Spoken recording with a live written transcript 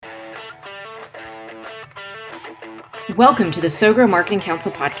Welcome to the SoGrow Marketing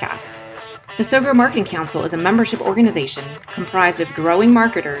Council podcast. The SoGrow Marketing Council is a membership organization comprised of growing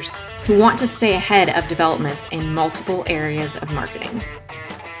marketers who want to stay ahead of developments in multiple areas of marketing.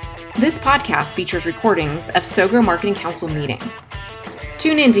 This podcast features recordings of SoGrow Marketing Council meetings.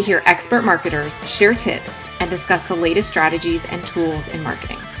 Tune in to hear expert marketers share tips and discuss the latest strategies and tools in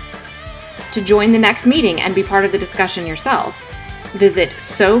marketing. To join the next meeting and be part of the discussion yourself, visit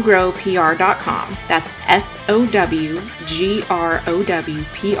sogrowpr.com. That's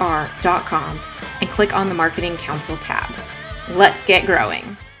SOWGROWPR.com and click on the Marketing Council tab. Let's get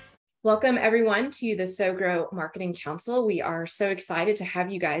growing. Welcome everyone to the SoGrow Marketing Council. We are so excited to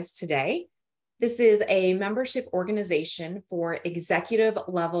have you guys today. This is a membership organization for executive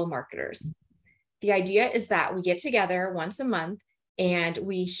level marketers. The idea is that we get together once a month and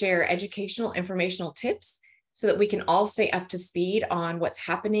we share educational, informational tips so that we can all stay up to speed on what's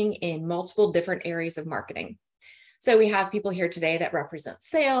happening in multiple different areas of marketing. So we have people here today that represent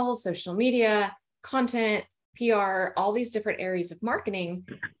sales, social media, content, PR, all these different areas of marketing.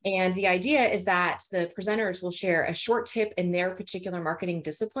 And the idea is that the presenters will share a short tip in their particular marketing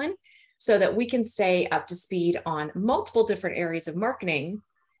discipline so that we can stay up to speed on multiple different areas of marketing,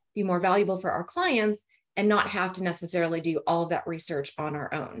 be more valuable for our clients, and not have to necessarily do all of that research on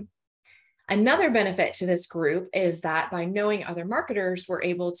our own. Another benefit to this group is that by knowing other marketers, we're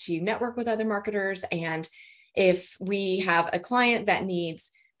able to network with other marketers. And if we have a client that needs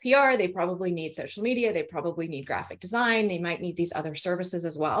PR, they probably need social media, they probably need graphic design, they might need these other services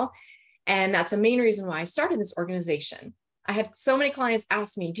as well. And that's the main reason why I started this organization. I had so many clients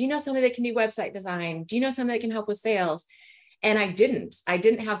ask me, do you know somebody that can do website design? Do you know somebody that can help with sales? And I didn't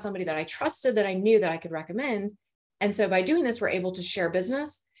have somebody that I trusted, that I knew that I could recommend. And so by doing this, we're able to share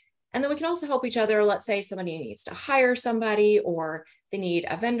business. And then we can also help each other. Let's say somebody needs to hire somebody or they need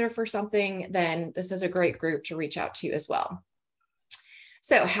a vendor for something, then this is a great group to reach out to as well.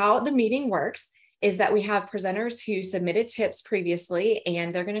 So how the meeting works is that we have presenters who submitted tips previously,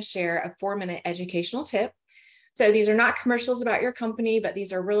 and they're going to share a 4-minute educational tip. So these are not commercials about your company, but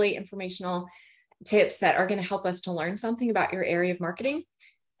these are really informational tips that are going to help us to learn something about your area of marketing.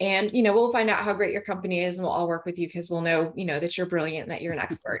 And, we'll find out how great your company is and we'll all work with you because we'll know, that you're brilliant, that you're an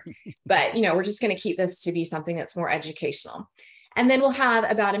expert. But, we're just going to keep this to be something that's more educational. And then we'll have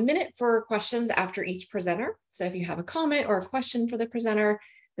about a minute for questions after each presenter. So if you have a comment or a question for the presenter,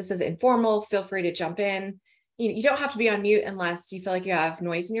 this is informal, feel free to jump in. You don't have to be on mute unless you feel like you have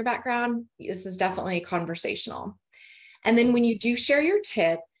noise in your background. This is definitely conversational. And then when you do share your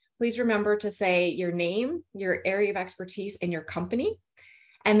tip, please remember to say your name, your area of expertise, and your company.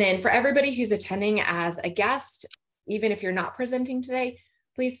 And then for everybody who's attending as a guest, even if you're not presenting today,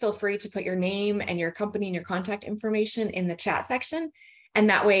 please feel free to put your name and your company and your contact information in the chat section.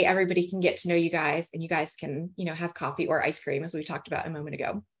 And that way everybody can get to know you guys and you guys can, have coffee or ice cream as we talked about a moment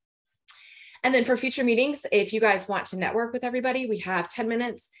ago. And then for future meetings, if you guys want to network with everybody, we have 10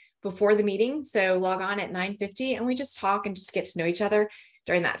 minutes before the meeting. So log on at 9:50 and we just talk and just get to know each other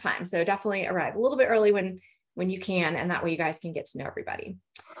during that time. So definitely arrive a little bit early when you can, and that way you guys can get to know everybody.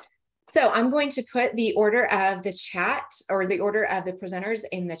 So I'm going to put the order of the chat or the order of the presenters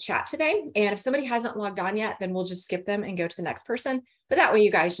in the chat today. And if somebody hasn't logged on yet, then we'll just skip them and go to the next person. But that way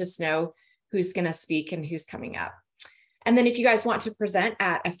you guys just know who's going to speak and who's coming up. And then if you guys want to present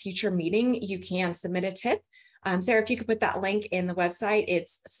at a future meeting, you can submit a tip. Sarah, if you could put that link in the website,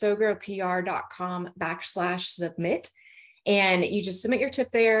 it's sogrowpr.com/submit. And you just submit your tip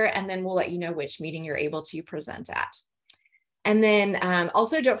there, and then we'll let you know which meeting you're able to present at. And then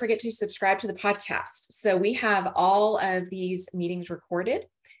also don't forget to subscribe to the podcast. So we have all of these meetings recorded.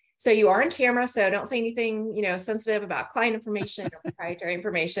 So you are on camera, so don't say anything, sensitive about client information or proprietary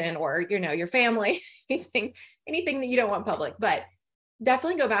information or, your family, anything that you don't want public. But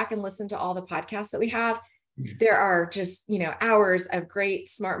definitely go back and listen to all the podcasts that we have. There are just, hours of great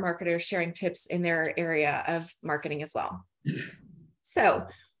smart marketers sharing tips in their area of marketing as well. So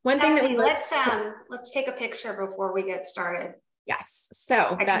one thing that let's take a picture before we get started. Yes.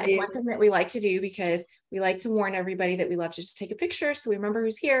 So that is one thing that we like to do because we like to warn everybody that we love to just take a picture so we remember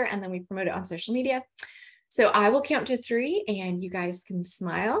who's here and then we promote it on social media. So I will count to 3 and you guys can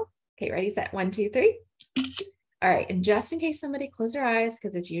smile. Okay, ready, set, 1, 2, 3. All right. And just in case somebody close their eyes,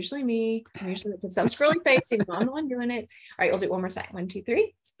 because it's usually me, I'm usually making some scrolling face, even though I'm the one doing it. All right, we'll do it one more time. 1, 2,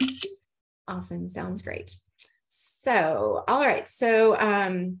 3. Awesome. Sounds great. So, all right. So,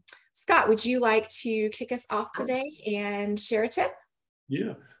 Scott, would you like to kick us off today and share a tip?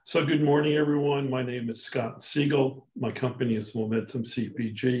 Yeah. So good morning, everyone. My name is Scott Siegel. My company is Momentum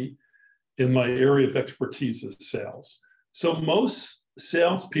CPG. And my area of expertise is sales. So most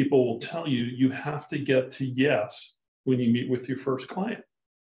salespeople will tell you, you have to get to yes when you meet with your first client.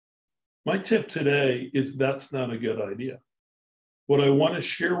 My tip today is that's not a good idea. What I want to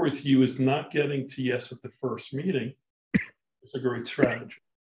share with you is not getting to yes at the first meeting. It's a great strategy.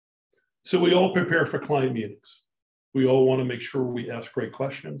 So we all prepare for client meetings. We all want to make sure we ask great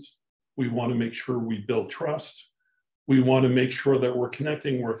questions. We want to make sure we build trust. We want to make sure that we're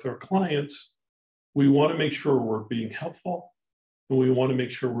connecting with our clients. We want to make sure we're being helpful, and we want to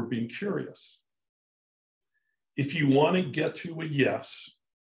make sure we're being curious. If you want to get to a yes,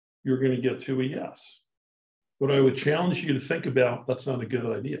 you're going to get to a yes. What I would challenge you to think about, that's not a good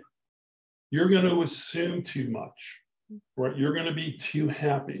idea. You're going to assume too much, right? You're going to be too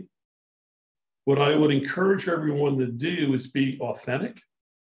happy. What I would encourage everyone to do is be authentic,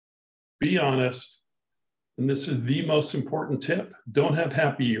 be honest, and this is the most important tip. Don't have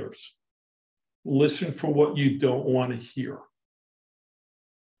happy ears. Listen for what you don't want to hear.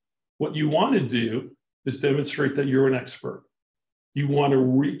 What you want to do is demonstrate that you're an expert. You want to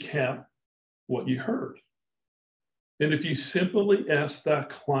recap what you heard. And if you simply ask that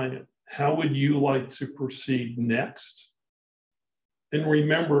client, how would you like to proceed next? And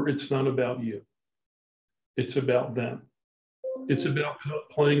remember, it's not about you. It's about them. It's about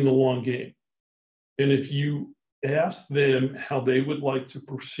playing the long game. And if you ask them how they would like to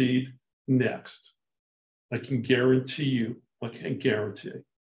proceed next, I can guarantee you, I can't guarantee,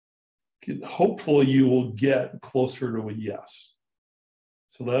 hopefully you will get closer to a yes.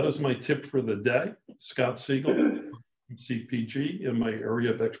 So that is my tip for the day. Scott Siegel, CPG, and my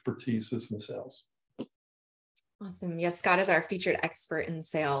area of expertise is in sales. Awesome. Yes, Scott is our featured expert in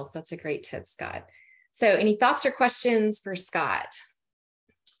sales. That's a great tip, Scott. So any thoughts or questions for Scott?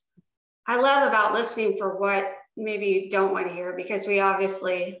 I love about listening for what maybe you don't want to hear, because we always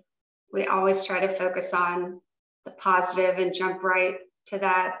try to focus on the positive and jump right to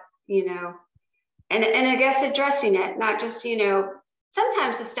that, and I guess addressing it, not just,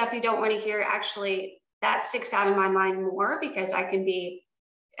 sometimes the stuff you don't want to hear, actually that sticks out in my mind more, because I can be,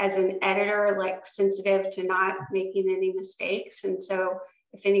 as an editor, like sensitive to not making any mistakes. And so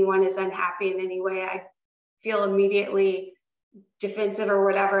if anyone is unhappy in any way, I feel immediately defensive or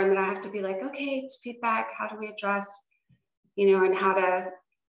whatever. And then I have to be like, okay, it's feedback. How do we address, and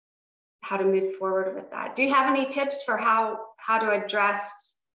how to move forward with that? Do you have any tips for how to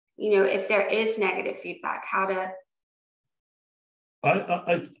address, if there is negative feedback, how to?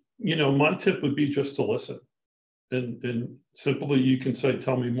 My tip would be just to listen, and simply you can say,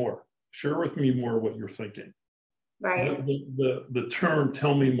 tell me more, share with me more what you're thinking. Right. The term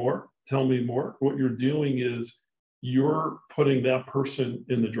tell me more, what you're doing is you're putting that person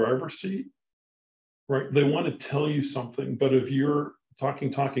in the driver's seat, right? They want to tell you something, but if you're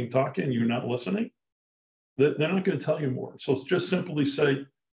talking, you're not listening, they're not going to tell you more. So it's just simply say,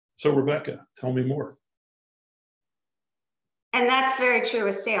 so Rebecca, tell me more. And that's very true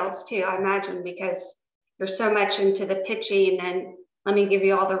with sales too, I imagine, because you're so much into the pitching and let me give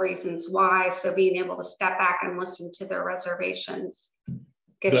you all the reasons why. So being able to step back and listen to their reservations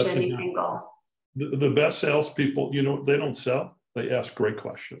gives you a new angle. The best salespeople, they don't sell, they ask great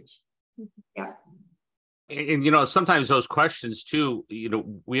questions. Yeah. And, sometimes those questions too,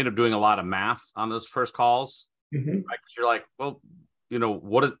 we end up doing a lot of math on those first calls. Mm-hmm. Right? 'Cause you're like, well,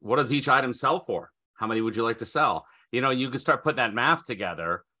 what does each item sell for? How many would you like to sell? You can start putting that math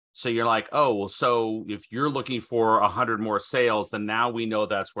together. So you're like, oh, well, so if you're looking for 100 more sales, then now we know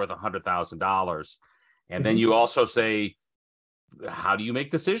that's worth $100,000. And then you also say, how do you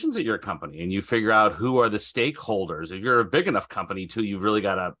make decisions at your company? And you figure out who are the stakeholders. If you're a big enough company too, you've really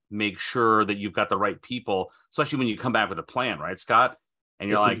got to make sure that you've got the right people, especially when you come back with a plan, right, Scott? And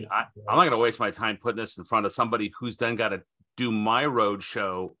you're I'm not going to waste my time putting this in front of somebody who's then got to do my road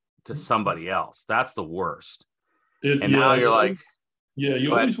show to somebody else. That's the worst. Now you're like, yeah,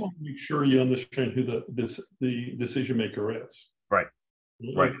 you always want to make sure you understand who the decision maker is. Right.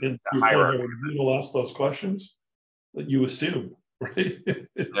 Right. And you'll ask those questions that you assume, right?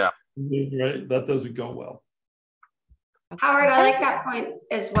 Yeah. Right. That doesn't go well. Howard, I like that point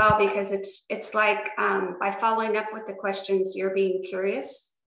as well, because it's like by following up with the questions, you're being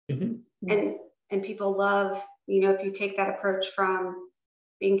curious. Mm-hmm. And people love, if you take that approach from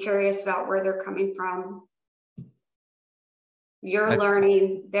being curious about where they're coming from, you're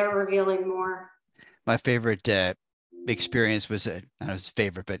learning, they're revealing more. My favorite experience was, I don't know if it's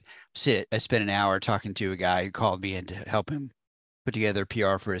favorite, but I spent an hour talking to a guy who called me in to help him put together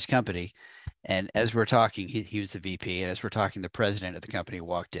PR for his company. And as we're talking, he was the VP. And as we're talking, the president of the company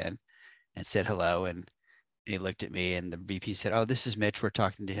walked in and said hello. And he looked at me and the VP said, oh, this is Mitch. We're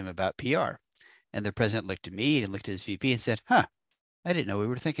talking to him about PR. And the president looked at me and looked at his VP and said, I didn't know we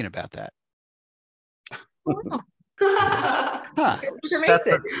were thinking about that. Oh, Huh. That's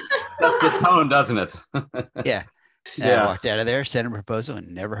the tone, doesn't it? Yeah. I walked out of there, sent a proposal,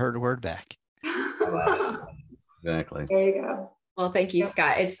 and never heard a word back. Exactly. There you go. Well, thank you,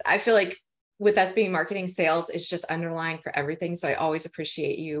 Scott. I feel like with us being marketing sales, it's just underlying for everything. So I always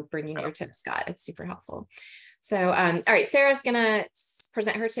appreciate you bringing your tip, Scott. It's super helpful. So, all right, Sarah's going to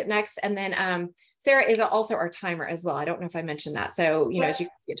present her tip next. And then Sarah is also our timer as well. I don't know if I mentioned that. So, as you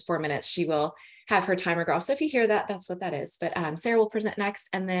get to 4 minutes, she will have her timer go off. So if you hear that, that's what that is. But Sarah will present next,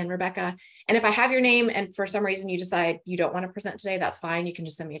 and then Rebecca. And if I have your name and for some reason you decide you don't want to present today, that's fine. You can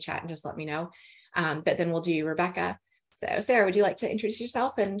just send me a chat and just let me know. But then we'll do Rebecca. So Sarah, would you like to introduce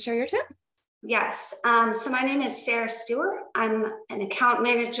yourself and share your tip? Yes. So my name is Sarah Stewart. I'm an account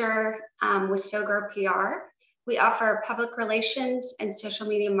manager with SoGrow PR. We offer public relations and social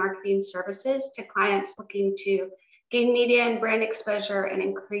media marketing services to clients looking to gain media and brand exposure and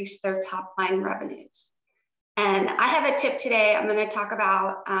increase their top line revenues. And I have a tip today. I'm going to talk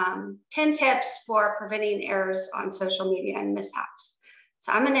about 10 tips for preventing errors on social media and mishaps.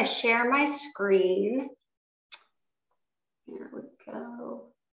 So I'm going to share my screen. Here we go.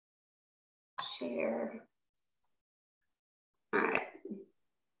 Share. All right.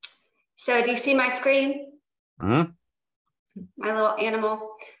 So do you see my screen? Mm-hmm. My little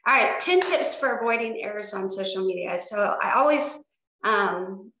animal. All right, 10 tips for avoiding errors on social media. So I always,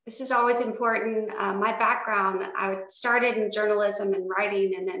 this is always important. My background, I started in journalism and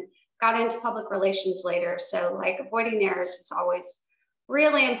writing and then got into public relations later. So like avoiding errors is always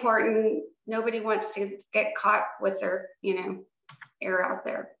really important. Nobody wants to get caught with their, error out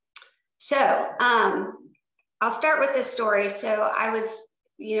there. So I'll start with this story. So I was,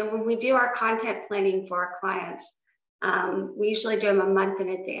 when we do our content planning for our clients, we usually do them a month in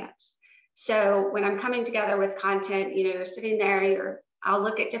advance. So when I'm coming together with content, you're sitting there, I'll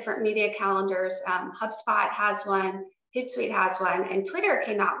look at different media calendars. HubSpot has one, Hootsuite has one, and Twitter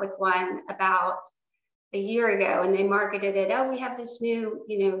came out with one about a year ago, and they marketed it. Oh, we have this new,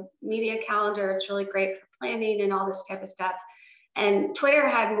 media calendar. It's really great for planning and all this type of stuff. And Twitter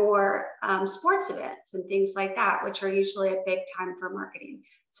had more sports events and things like that, which are usually a big time for marketing.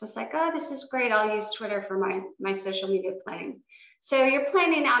 So it's like, oh, this is great. I'll use Twitter for my social media planning. So you're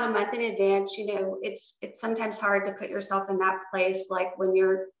planning out a month in advance. It's sometimes hard to put yourself in that place, like when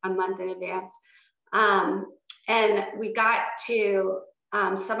you're a month in advance. And we got to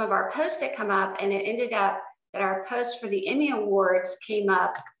some of our posts that come up, and it ended up that our post for the Emmy Awards came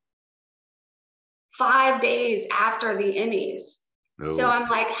up 5 days after the Emmys. Oh. So I'm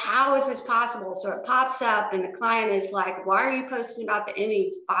like, how is this possible? So it pops up and the client is like, why are you posting about the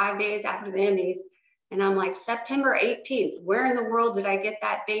Emmys 5 days after the Emmys? And I'm like, September 18th, where in the world did I get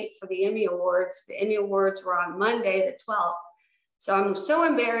that date for the Emmy Awards? The Emmy Awards were on Monday, the 12th. So I'm so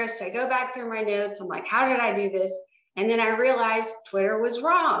embarrassed. I go back through my notes. I'm like, how did I do this? And then I realized Twitter was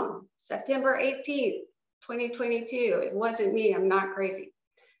wrong. September 18th, 2022. It wasn't me. I'm not crazy.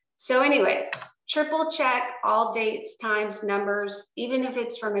 So anyway, triple check all dates, times, numbers, even if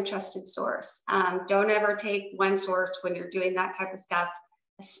it's from a trusted source. Don't ever take one source when you're doing that type of stuff,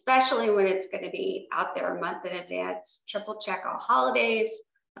 especially when it's going to be out there a month in advance. Triple check all holidays,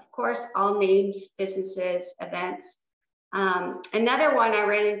 of course, all names, businesses, events. Another one I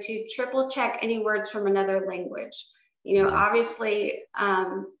ran into, triple check any words from another language. Obviously,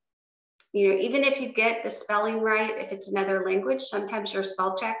 even if you get the spelling right, if it's another language, sometimes your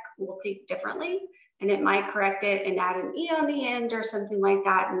spell check will think differently and it might correct it and add an E on the end or something like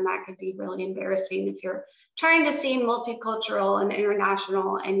that. And that could be really embarrassing if you're trying to seem multicultural and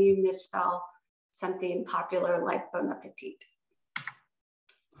international and you misspell something popular like Bon Appetit.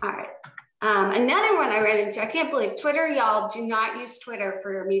 All right. Another one I ran into, I can't believe Twitter, y'all, do not use Twitter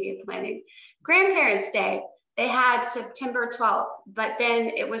for your media planning. Grandparents' Day. They had September 12th, but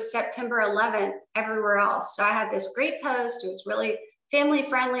then it was September 11th everywhere else. So I had this great post. It was really family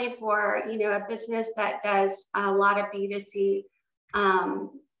friendly for, a business that does a lot of B2C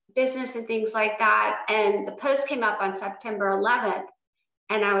business and things like that. And the post came up on September 11th.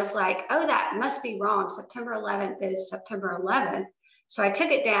 And I was like, oh, that must be wrong. September 11th is September 11th. So I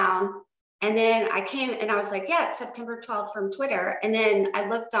took it down. And then I came and I was like, yeah, it's September 12th from Twitter. And then I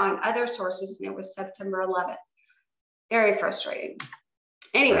looked on other sources and it was September 11th. Very frustrating.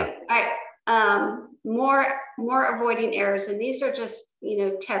 Anyway, more avoiding errors. And these are just,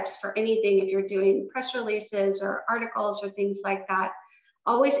 tips for anything. If you're doing press releases or articles or things like that,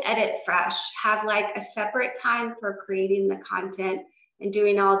 always edit fresh. Have like a separate time for creating the content and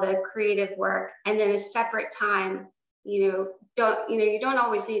doing all the creative work. And then a separate time, you don't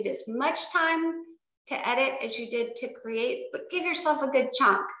always need as much time to edit as you did to create, but give yourself a good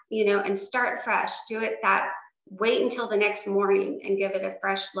chunk, and start fresh. Do it that wait until the next morning and give it a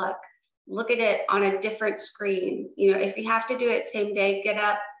fresh look. Look at it on a different screen. You know, if you have to do it same day, get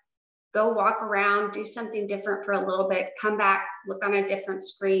up, go walk around, do something different for a little bit, come back, look on a different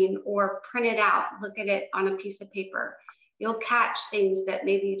screen, or print it out, look at it on a piece of paper. You'll catch things that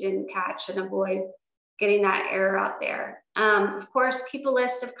maybe you didn't catch and avoid getting that error out there. Of course, keep a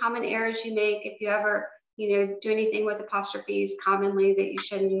list of common errors you make. If you ever, you know, do anything with apostrophes commonly that you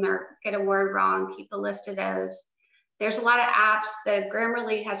shouldn't, or get a word wrong, keep a list of those. There's a lot of apps. The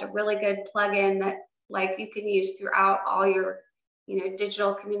Grammarly has a really good plugin that like you can use throughout all your, you know,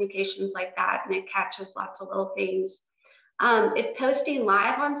 digital communications like that, and it catches lots of little things. If posting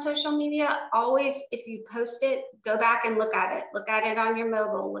live on social media, always, if you post it, go back and look at it. Look at it on your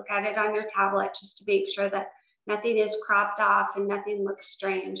mobile, look at it on your tablet, just to make sure that nothing is cropped off and nothing looks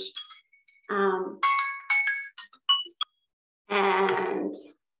strange. And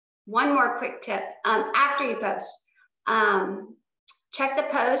one more quick tip, after you post, check the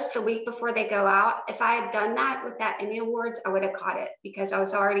post the week before they go out. If I had done that with that Emmy Awards, I would have caught it, because I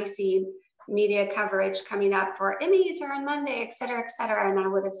was already seeing media coverage coming up for Emmys are on Monday, et cetera, and I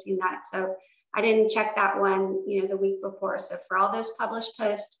would have seen that. So I didn't check that one, you know, the week before. So for all those published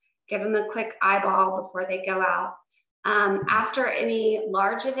posts, give them a quick eyeball before they go out. After any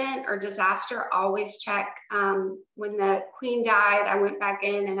large event or disaster, always check. When the Queen died, I went back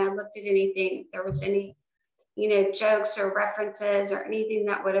in and I looked at anything, if there was any, you know, jokes or references or anything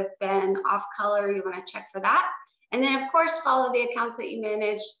that would have been off color, you want to check for that. And then of course, follow the accounts that you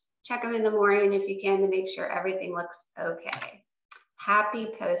manage, check them in the morning if you can to make sure everything looks okay. Happy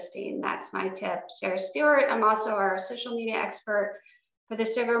posting, that's my tip. Sarah Stewart, I'm also our social media expert for the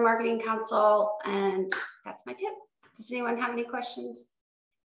So Grow Marketing Council, and that's my tip. Does anyone have any questions?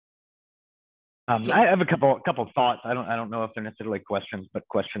 I have a couple thoughts. I don't know if they're necessarily questions, but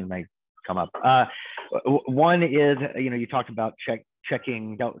questions may come up. One is, you know, you talked about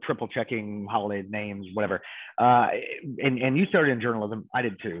triple checking holiday names, whatever. And you started in journalism. I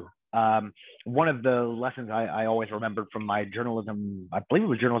did too. One of the lessons I always remembered from my journalism, I believe it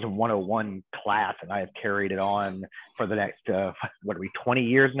was journalism 101 class, and I have carried it on for the next, what are we, 20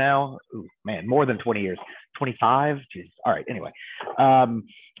 years now? Ooh, man, more than 20 years, 25. Jeez. All right. Anyway,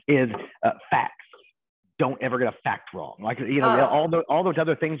 is facts. Don't ever get a fact wrong. Like, you know, all those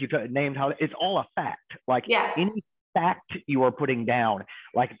other things you named, how it's all a fact. Like yes. Any fact you are putting down,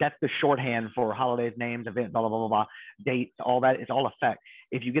 like that's the shorthand for holidays, names, events, blah, blah, blah, blah, blah, dates, all that. It's all a fact.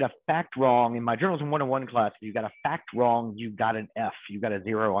 If you get a fact wrong, in my journalism 101 class, if you got a fact wrong, you got an F, you got a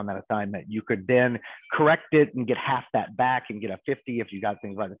 0 on that assignment. You could then correct it and get half that back and get a 50 if you got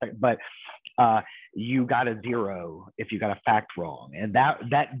things like that. But you got a 0 if you got a fact wrong. And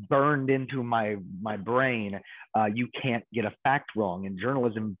that burned into my brain. You can't get a fact wrong. In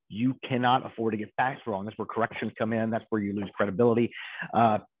journalism, you cannot afford to get facts wrong. That's where corrections come in. That's where you lose credibility.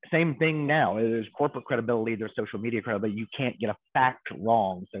 Same thing now. There's corporate credibility, there's social media credibility. You can't get a fact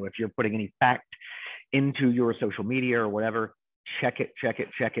wrong. So if you're putting any fact into your social media or whatever, check it,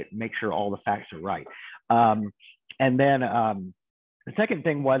 make sure all the facts are right. And then the second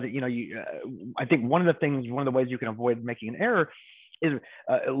thing was that, you know, I think one of the ways you can avoid making an error is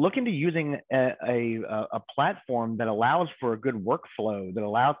look into using a platform that allows for a good workflow, that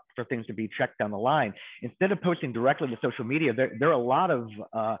allows for things to be checked down the line. Instead of posting directly to social media, there are a lot of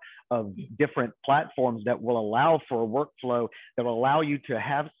different platforms that will allow for a workflow that will allow you to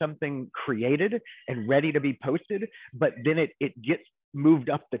have something created and ready to be posted, but then it gets moved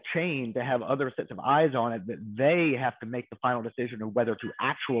up the chain to have other sets of eyes on it, that they have to make the final decision of whether to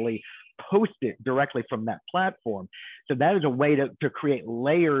actually post it directly from that platform. So that is a way to create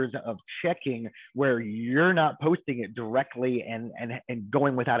layers of checking where you're not posting it directly and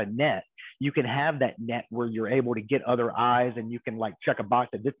going without a net. You can have that net where you're able to get other eyes, and you can like check a box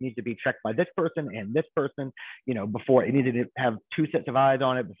that this needs to be checked by this person and this person, you know, before it needed to have 2 sets of eyes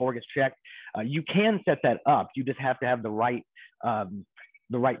on it before it gets checked. You can set that up. You just have to have the right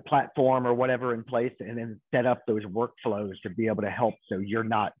platform or whatever in place, and then set up those workflows to be able to help. So you're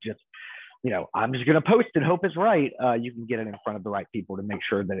not just, you know, I'm just going to post and hope it's right. You can get it in front of the right people to make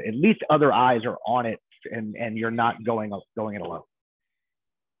sure that at least other eyes are on it, and you're not going it alone.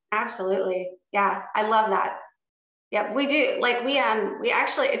 Absolutely. Yeah. I love that. Yeah, we do. Like we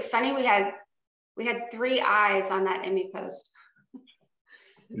actually, it's funny. We had 3 eyes on that Emmy post.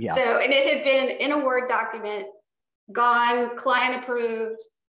 Yeah. So, and it had been in a Word document, gone, client approved,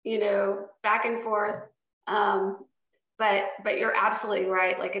 you know, back and forth. But you're absolutely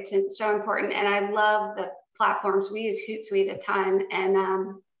right. Like it's so important. And I love the platforms. We use Hootsuite a ton. And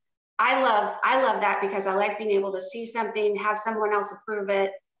I love that because I like being able to see something, have someone else approve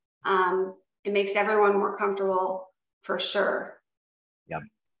it. it makes everyone more comfortable for sure. Yep.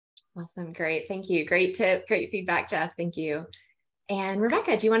 Awesome. Great. Thank you. Great tip. Great feedback, Jeff. Thank you. And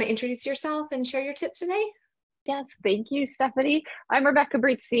Rebecca, do you want to introduce yourself and share your tip today? Yes, thank you, Stephanie. I'm Rebecca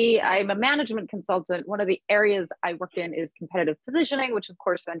Brizzi. I'm a management consultant. One of the areas I work in is competitive positioning, which of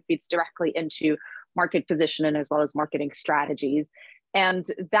course then feeds directly into market positioning as well as marketing strategies. And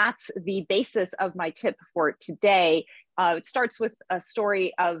that's the basis of my tip for today. It starts with a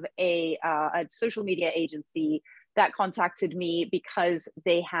story of a social media agency that contacted me because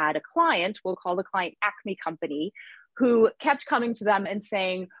they had a client, we'll call the client Acme Company, who kept coming to them and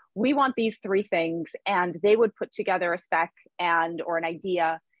saying, we want these 3 things. And they would put together a spec or an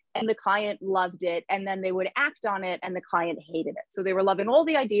idea, and the client loved it. And then they would act on it, and the client hated it. So they were loving all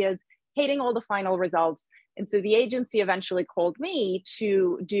the ideas, hating all the final results. And so the agency eventually called me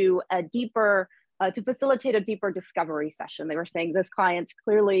to do a deeper, to facilitate a deeper discovery session. They were saying this client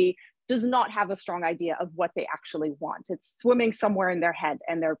clearly does not have a strong idea of what they actually want. It's swimming somewhere in their head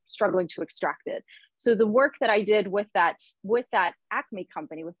and they're struggling to extract it. So the work that I did with that Acme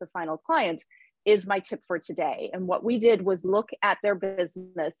Company, with the final client, is my tip for today. And what we did was look at their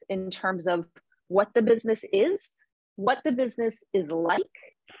business in terms of what the business is, what the business is like,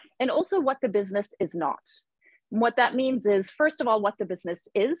 and also what the business is not. And what that means is, first of all, what the business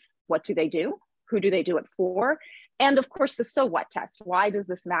is, what do they do? Who do they do it for? And of course, the so what test. Why does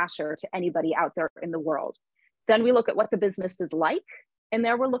this matter to anybody out there in the world? Then we look at what the business is like, and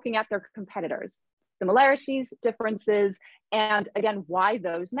there we're looking at their competitors, similarities, differences, and again, why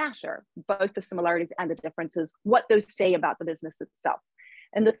those matter, both the similarities and the differences, what those say about the business itself.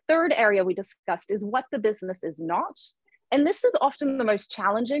 And the third area we discussed is what the business is not. And this is often the most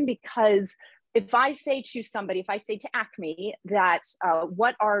challenging, because if I say to somebody, if I say to Acme that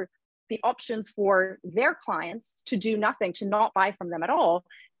what are the options for their clients to do nothing, to not buy from them at all,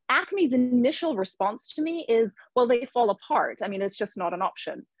 Acme's initial response to me is, well, they fall apart. I mean, it's just not an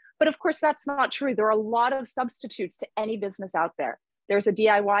option. But of course, that's not true. There are a lot of substitutes to any business out there. There's a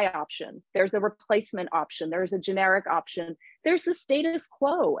DIY option. There's a replacement option. There's a generic option. There's the status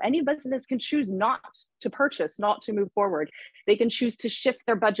quo. Any business can choose not to purchase, not to move forward. They can choose to shift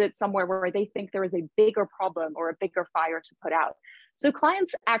their budget somewhere where they think there is a bigger problem or a bigger fire to put out. So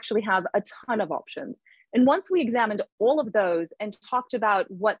clients actually have a ton of options. And once we examined all of those and talked about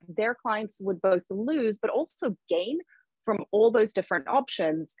what their clients would both lose, but also gain from all those different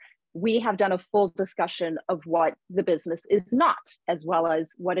options, we have done a full discussion of what the business is not, as well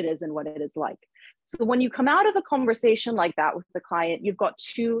as what it is and what it is like. So when you come out of a conversation like that with the client, you've got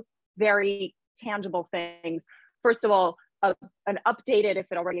 2 very tangible things. First of all, an updated,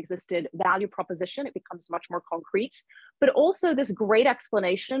 if it already existed, value proposition. It becomes much more concrete, but also this great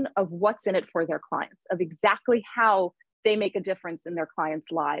explanation of what's in it for their clients, of exactly how they make a difference in their clients'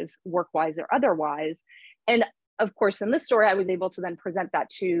 lives, work-wise or otherwise. And of course, in this story, I was able to then present that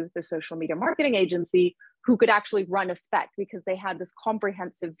to the social media marketing agency, who could actually run a spec because they had this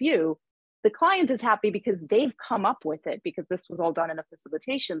comprehensive view. The client is happy because they've come up with it, because this was all done in a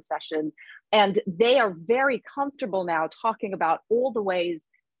facilitation session. And they are very comfortable now talking about all the ways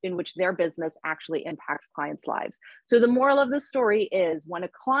in which their business actually impacts clients' lives. So the moral of the story is, when a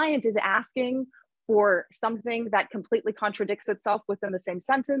client is asking for something that completely contradicts itself within the same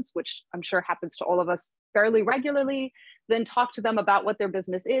sentence, which I'm sure happens to all of us fairly regularly, then talk to them about what their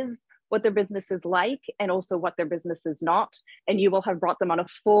business is, what their business is like, and also what their business is not. And you will have brought them on a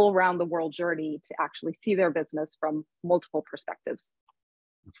full round the world journey to actually see their business from multiple perspectives.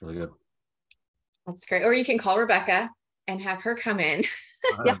 That's really good. That's great. Or you can call Rebecca and have her come in.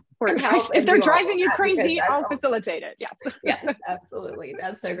 Yeah, if they're driving you crazy, I'll facilitate it. Yes. Yes, absolutely.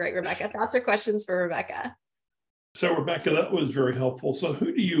 That's so great, Rebecca. Thoughts or questions for Rebecca? So Rebecca, that was very helpful. So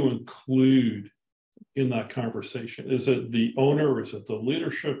who do you include in that conversation? Is it the owner? Is it the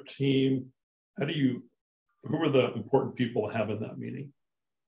leadership team? Who are the important people to have in that meeting?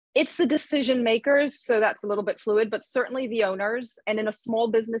 It's the decision makers, so that's a little bit fluid, but certainly the owners. And in a small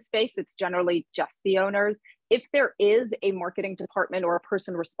business space, it's generally just the owners. If there is a marketing department or a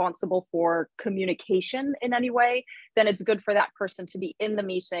person responsible for communication in any way, then it's good for that person to be in the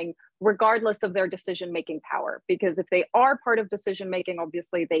meeting, regardless of their decision-making power. Because if they are part of decision-making,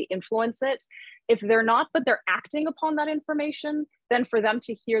 obviously they influence it. If they're not, but they're acting upon that information, then for them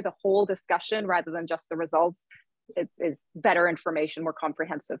to hear the whole discussion rather than just the results, it is better information, more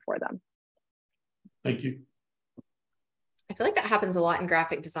comprehensive for them. Thank you. I feel like that happens a lot in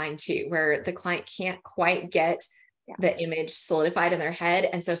graphic design too, where the client can't quite get the image solidified in their head.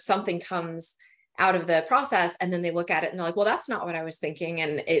 And so something comes out of the process and then they look at it and they're like, well, that's not what I was thinking.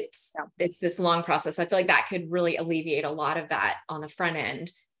 And it's this long process. I feel like that could really alleviate a lot of that on the front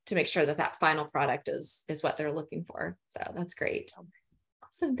end to make sure that that final product is what they're looking for. So that's great.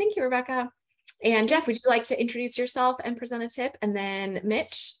 Awesome. Thank you, Rebecca. And Jeff, would you like to introduce yourself and present a tip? And then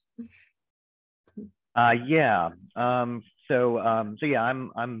Mitch. Yeah. So yeah,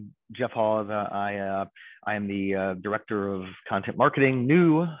 I'm Jeff Hawes. I am the director of content marketing,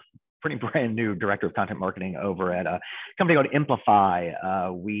 pretty brand new director of content marketing over at a company called Amplify.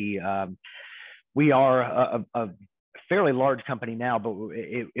 We are a fairly large company now, but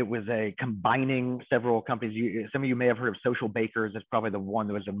it was a combining several companies. Some of you may have heard of Social Bakers. That's probably the one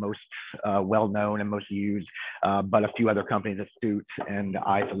that was the most well-known and most used, but a few other companies, Astute and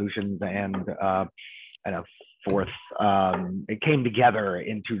iSolutions and a fourth, it came together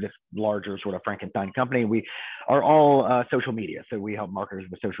into this larger sort of Frankenstein company. We are all social media. So we help marketers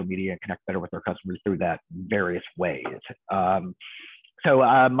with social media and connect better with their customers through that various ways. So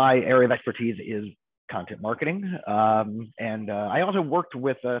my area of expertise is content marketing. And I also worked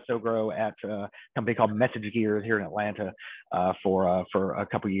with SoGrow at a company called Message Gears here in Atlanta for a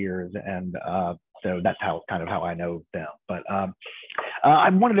couple of years. And so that's kind of how I know them. But I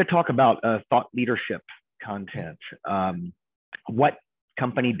wanted to talk about thought leadership content. What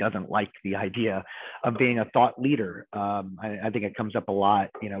company doesn't like the idea of being a thought leader? I think it comes up a lot,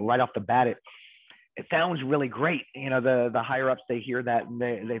 right off the bat. It sounds really great. The higher ups, they hear that and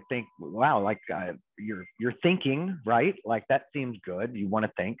they think, wow, like you're thinking, right? Like that seems good. You want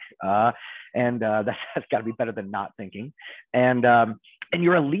to think, and that's got to be better than not thinking. And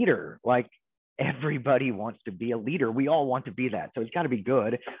you're a leader. Like everybody wants to be a leader. We all want to be that. So it's got to be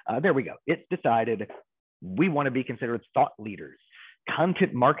good. There we go. It's decided. We want to be considered thought leaders.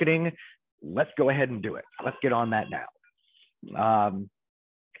 Content marketing. Let's go ahead and do it. Let's get on that now.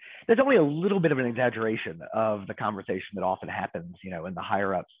 There's only a little bit of an exaggeration of the conversation that often happens, in the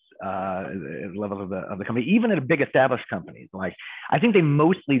higher ups levels of the company, even at big established companies. Like, I think they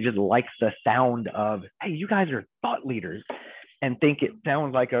mostly just like the sound of, hey, you guys are thought leaders, and think it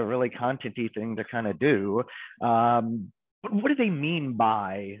sounds like a really content-y thing to kind of do. But what do they mean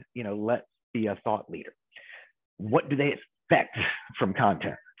by, let's be a thought leader? What do they expect from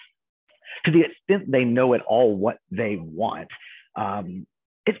content? To the extent they know at all what they want,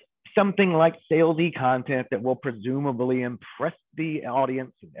 it's something like salesy content that will presumably impress the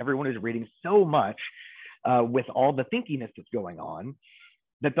audience and everyone who's reading so much with all the thinkiness that's going on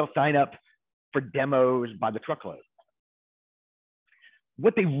that they'll sign up for demos by the truckload.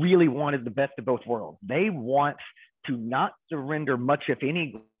 What they really want is the best of both worlds. They want to not surrender much, if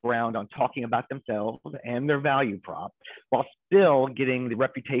any, ground on talking about themselves and their value prop, while still getting the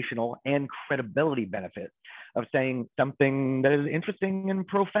reputational and credibility benefits of saying something that is interesting and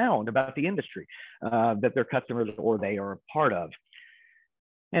profound about the industry that their customers or they are a part of.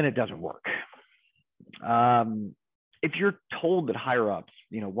 And it doesn't work. If you're told that higher ups,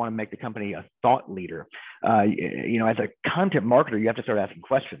 want to make the company a thought leader, as a content marketer, you have to start asking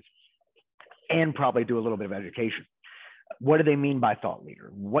questions and probably do a little bit of education. What do they mean by thought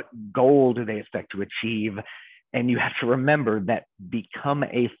leader? What goal do they expect to achieve? And you have to remember that become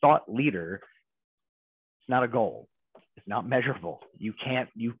a thought leader, it's not a goal. It's not measurable. You can't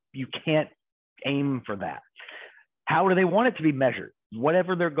aim for that. How do they want it to be measured?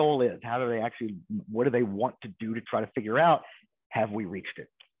 Whatever their goal is, what do they want to do to try to figure out, have we reached it?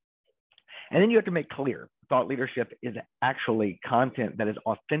 And then you have to make clear, thought leadership is actually content that is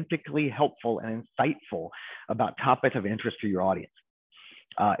authentically helpful and insightful about topics of interest to your audience.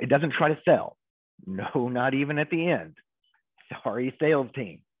 It doesn't try to sell. No, not even at the end. Sorry, sales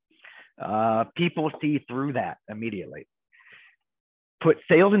team. People see through that immediately. Put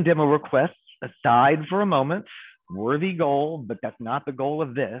sales and demo requests aside for a moment. Worthy goal, but that's not the goal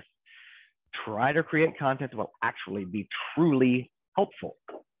of this. Try to create content that will actually be truly helpful.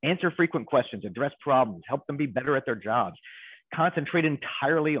 Answer frequent questions, address problems, help them be better at their jobs. Concentrate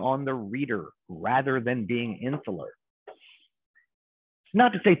entirely on the reader rather than being insular. It's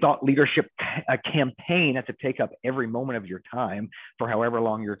not to say thought leadership a campaign has to take up every moment of your time for however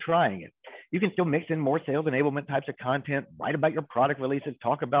long you're trying it. You can still mix in more sales enablement types of content, write about your product releases,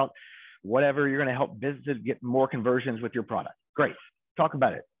 talk about whatever you're going to help businesses get more conversions with your product. Great. Talk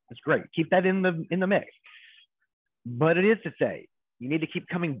about it. That's great. Keep that in the mix. But it is to say, you need to keep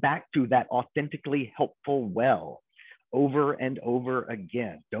coming back to that authentically helpful well over and over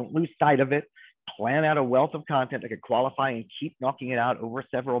again. Don't lose sight of it. Plan out a wealth of content that could qualify and keep knocking it out over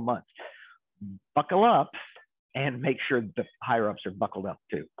several months. Buckle up and make sure the higher ups are buckled up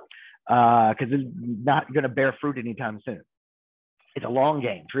too, because it's not going to bear fruit anytime soon. It's a long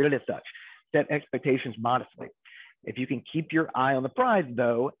game. Treat it as such. Set expectations modestly. If you can keep your eye on the prize,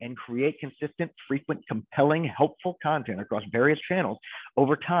 though, and create consistent, frequent, compelling, helpful content across various channels,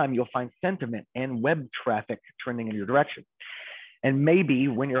 over time, you'll find sentiment and web traffic trending in your direction. And maybe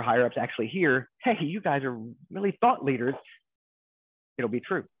when your higher ups actually hear, hey, you guys are really thought leaders, it'll be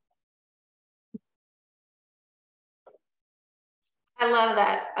true. I love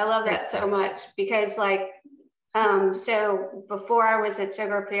that. I love that so much because so before I was at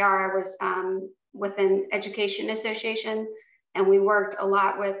SoGrow PR, I was with an education association, and we worked a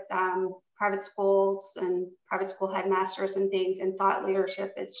lot with private schools and private school headmasters and things, and thought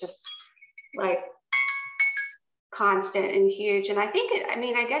leadership is just like constant and huge. And I think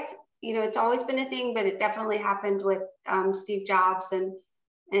I guess, it's always been a thing, but it definitely happened with Steve Jobs and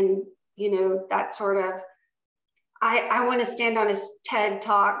that sort of, I want to stand on his TED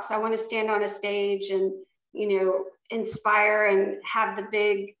Talks. I want to stand on a stage and, inspire and have the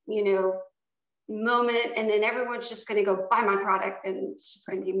big, moment. And then everyone's just going to go buy my product and it's just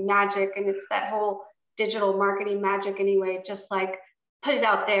going to be magic. And it's that whole digital marketing magic anyway, just like put it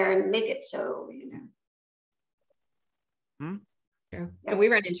out there and make it so, Yeah. And we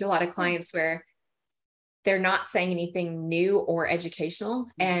run into a lot of clients where they're not saying anything new or educational.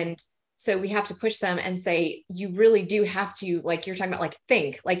 And so we have to push them and say, you really do have to, like you're talking about,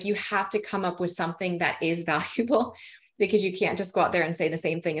 think, you have to come up with something that is valuable, because you can't just go out there and say the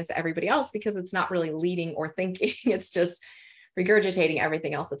same thing as everybody else, because it's not really leading or thinking. It's just regurgitating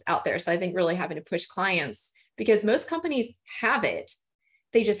everything else that's out there. So I think really having to push clients, because most companies have it,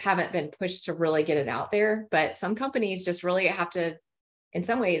 they just haven't been pushed to really get it out there. But some companies just really have to, in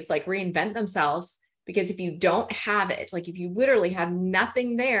some ways, reinvent themselves, because if you don't have it, if you literally have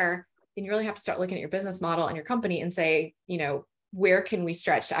nothing there, then you really have to start looking at your business model and your company and say, where can we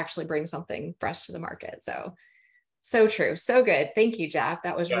stretch to actually bring something fresh to the market? So true. So good. Thank you, Jeff.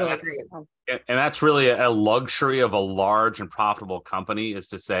 That was really great. And that's really a luxury of a large and profitable company, is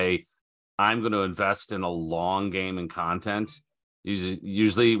to say, I'm going to invest in a long game in content.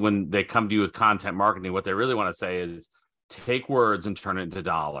 Usually when they come to you with content marketing, what they really want to say is take words and turn it into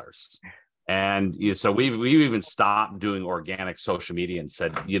dollars. And so we've even stopped doing organic social media and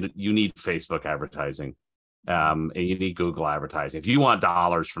said, you need Facebook advertising. And you need Google advertising. If you want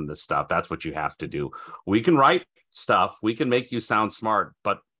dollars from this stuff, that's what you have to do. We can write stuff, we can make you sound smart,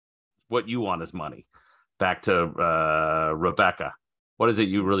 but what you want is money. Back to Rebecca, what is it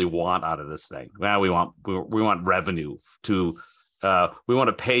you really want out of this thing? Well, we want revenue to we want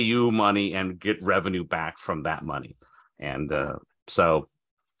to pay you money and get revenue back from that money. And so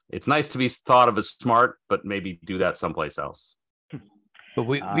it's nice to be thought of as smart, but maybe do that someplace else. But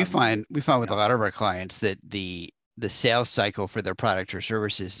we find with a lot of our clients that the sales cycle for their product or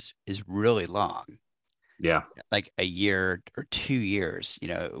services is really long. Yeah. Like a year or 2 years.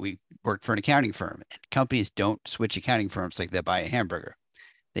 We work for an accounting firm, and companies don't switch accounting firms like they buy a hamburger.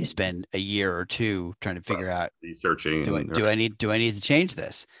 They spend a year or two trying to figure out, researching. Do I need to change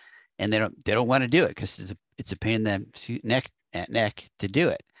this? And they don't want to do it because it's a pain in the neck to do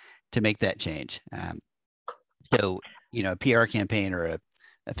it, to make that change. So a PR campaign or a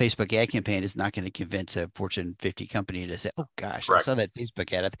Facebook ad campaign is not going to convince a Fortune 50 company to say, oh gosh, I saw that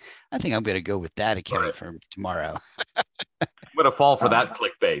Facebook ad. I think I'm going to go with that accounting firm tomorrow. I'm going to fall for that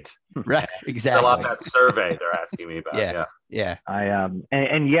clickbait. Right. Exactly. Fill out that survey they're asking me about. Yeah.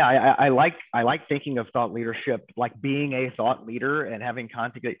 I like thinking of thought leadership, like being a thought leader and having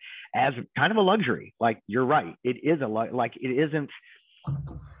content as kind of a luxury. Like you're right. It is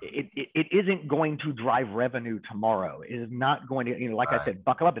it isn't going to drive revenue tomorrow. It is not going to, I said,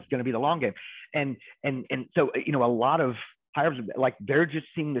 buckle up. It's going to be the long game. And so, a lot of hires, they're just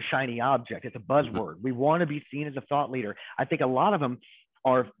seeing the shiny object. It's a buzzword. We want to be seen as a thought leader. I think a lot of them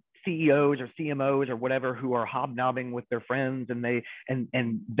are CEOs or CMOs or whatever who are hobnobbing with their friends, and they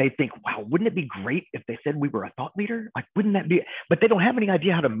think, wow, wouldn't it be great if they said we were a thought leader? Wouldn't that be? But they don't have any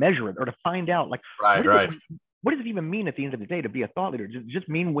idea how to measure it or to find out. What does it even mean at the end of the day to be a thought leader? Does it just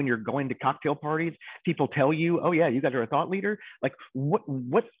mean when you're going to cocktail parties, people tell you, oh yeah, you guys are a thought leader?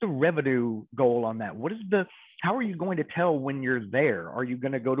 What's the revenue goal on that? How are you going to tell when you're there? Are you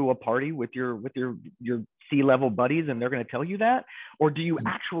going to go to a party with your C-level buddies and they're going to tell you that? Or do you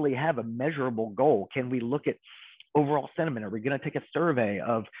actually have a measurable goal? Can we look at overall sentiment? Are we going to take a survey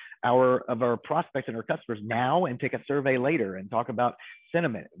of our prospects and our customers now and take a survey later and talk about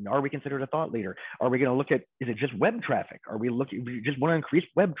sentiment? Are we considered a thought leader? Are we going to look at, is it just web traffic? Are we just want to increase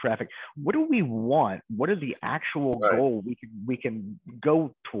web traffic? What do we want? What is the actual goal we can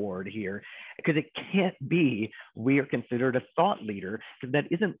go toward here? Because it can't be we are considered a thought leader, because that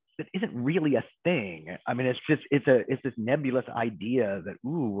isn't really a thing. I mean, it's this nebulous idea that,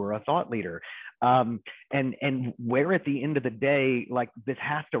 ooh, we're a thought leader. And where at the end of the day, like, this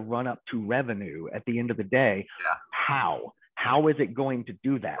has to run up to revenue at the end of the day. How is it going to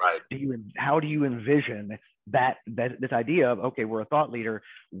do that? How do you envision that this idea of, okay, we're a thought leader,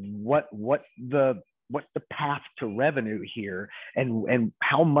 what's the path to revenue here, and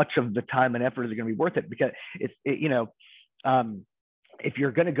how much of the time and effort is it going to be worth it? Because if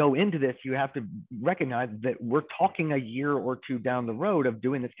you're going to go into this, you have to recognize that we're talking a year or two down the road of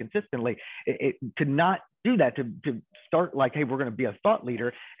doing this consistently. To not do that, to start like, hey, we're going to be a thought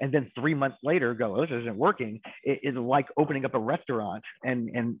leader, and then 3 months later go, oh, this isn't working. It is like opening up a restaurant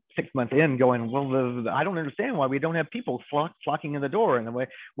and 6 months in going, well, I don't understand why we don't have people flocking in the door, and the way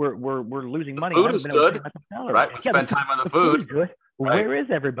we're losing money. The food is good, right? We spend time on the food. Good. Where is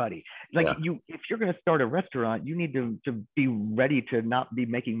everybody? Like, if you're going to start a restaurant, you need to be ready to not be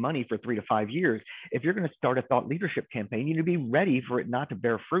making money for 3 to 5 years. If you're going to start a thought leadership campaign, you need to be ready for it not to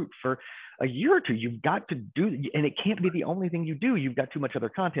bear fruit for a year or two. You've got to do, and it can't be the only thing you do. You've got too much other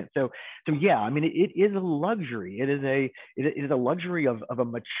content. So yeah, I mean, it is a luxury. It is a luxury of a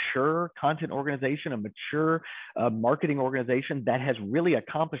mature content organization, a mature marketing organization that has really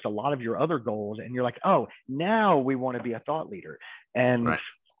accomplished a lot of your other goals. And you're like, oh, now we want to be a thought leader. And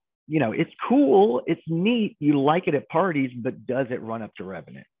it's cool, it's neat, you like it at parties, but does it run up to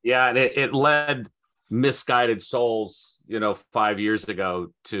revenue? Yeah, and it led misguided souls, 5 years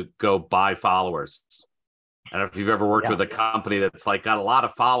ago to go buy followers. I don't know if you've ever worked with a company that's like got a lot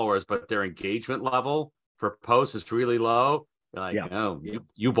of followers, but their engagement level for posts is really low. You're like, oh,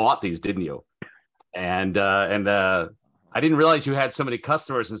 you bought these, didn't you? And I didn't realize you had so many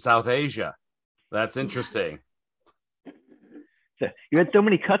customers in South Asia. That's interesting. You had so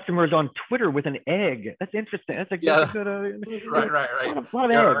many customers on Twitter with an egg. That's interesting. That's a good. Right. A lot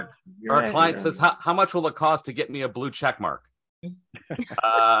of eggs. Our client says, "How much will it cost to get me a blue check mark?"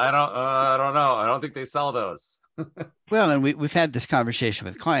 I don't know. I don't think they sell those. Well, and we've had this conversation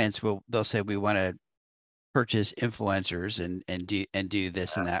with clients. They'll say we want to purchase influencers and do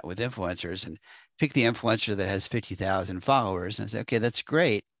this and that with influencers, and pick the influencer that has 50,000 followers, and I say, okay, that's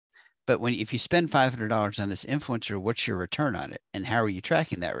great. But if you spend $500 on this influencer, what's your return on it? And how are you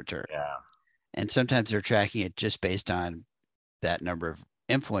tracking that return? Yeah. And sometimes they're tracking it just based on that number of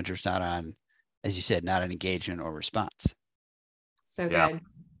influencers, not on, as you said, not an engagement or response. So good.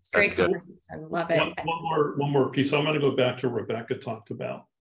 It's great conversation. Love it. One more piece. I'm going to go back to Rebecca talked about.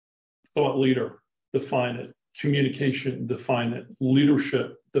 Thought leader, define it. Communication, define it.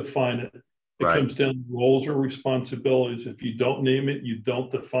 Leadership, define it. It comes down to roles or responsibilities. If you don't name it, you don't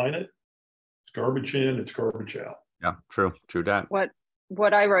define it, it's garbage in, it's garbage out. Yeah, true that.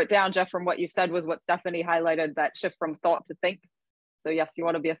 What I wrote down, Jeff, from what you said was what Stephanie highlighted, that shift from thought to think. So yes, you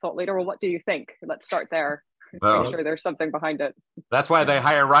want to be a thought leader. Well, what do you think? Let's start there. Make sure there's something behind it. That's why they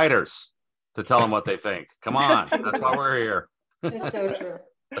hire writers to tell them what they think. Come on, that's why we're here. It's so true.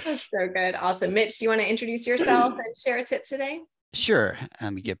 That's so good. Awesome. Mitch, do you want to introduce yourself and share a tip today? Sure.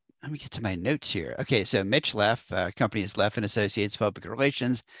 Let me get to my notes here. Okay, so Mitch Leff, company is Leff and Associates Public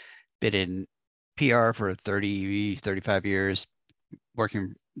Relations, been in PR for 30, 35 years,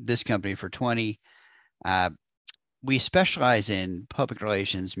 working this company for 20. We specialize in public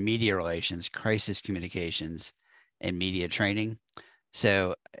relations, media relations, crisis communications, and media training.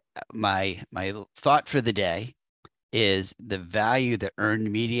 So my thought for the day is the value that earned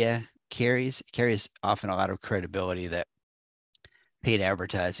media carries often a lot of credibility that paid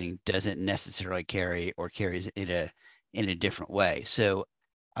advertising doesn't necessarily carry, or carries in a different way. So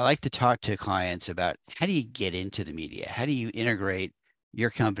I like to talk to clients about, how do you get into the media? How do you integrate your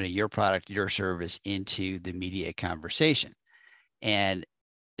company, your product, your service into the media conversation? And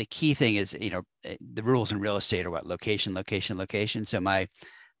the key thing is, the rules in real estate are what? Location, location, location. So my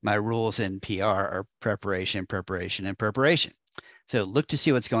rules in PR are preparation, preparation, and preparation. So look to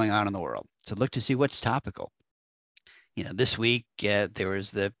see what's going on in the world. So look to see what's topical. This week there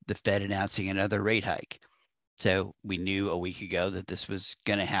was the Fed announcing another rate hike. So we knew a week ago that this was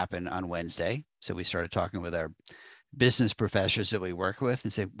going to happen on Wednesday. So we started talking with our business professors that we work with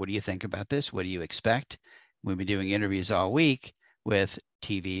and said, what do you think about this? What do you expect? We've been doing interviews all week with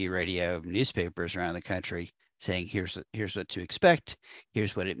TV, radio, newspapers around the country saying, here's what to expect.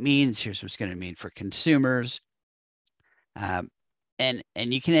 Here's what it means. Here's what's going to mean for consumers. And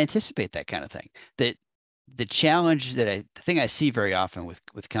you can anticipate that kind of thing. That the challenge the thing I see very often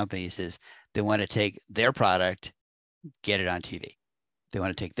with companies is they want to take their product, get it on TV. They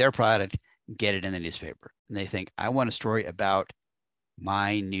want to take their product, get it in the newspaper. And they think, I want a story about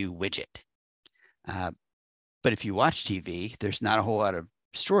my new widget. But if you watch TV, there's not a whole lot of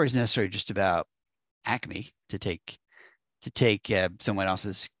stories necessarily just about Acme to take someone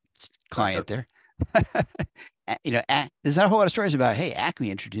else's client there. There's not a whole lot of stories about, hey,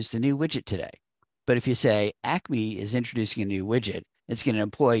 Acme introduced a new widget today. But if you say Acme is introducing a new widget, it's going to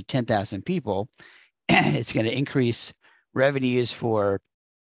employ 10,000 people. It's going to increase revenues for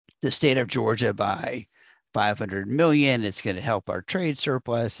the state of Georgia by 500 million. It's going to help our trade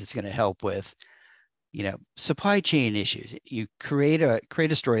surplus. It's going to help with, supply chain issues. You create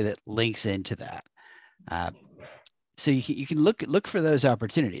a story that links into that. So you can look for those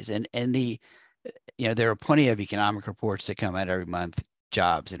opportunities, and there are plenty of economic reports that come out every month,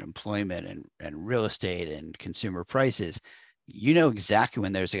 jobs and employment and real estate and consumer prices. You know exactly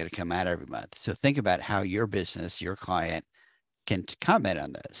when those are going to come out every month. So think about how your business, your client, can comment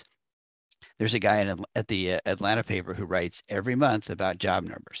on those. There's a guy at the Atlanta paper who writes every month about job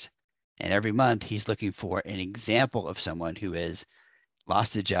numbers. And every month he's looking for an example of someone who has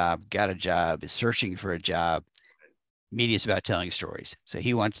lost a job, got a job, is searching for a job. Media is about telling stories. So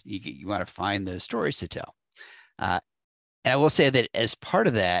you want to find those stories to tell. And I will say that as part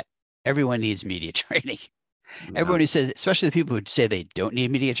of that, everyone needs media training. Yeah. Everyone who says, especially the people who say they don't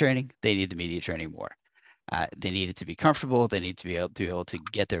need media training, they need the media training more. They need it to be comfortable. They need to be able to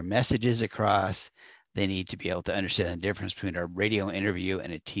get their messages across. They need to be able to understand the difference between a radio interview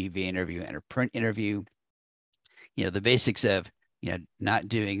and a TV interview and a print interview. The basics of, not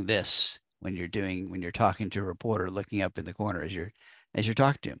doing this when you're talking to a reporter, looking up in the corner as you're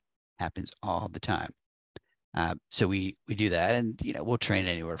talking to him, happens all the time. So we do that, and we'll train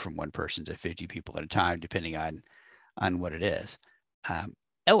anywhere from 1 person to 50 people at a time, depending on what it is.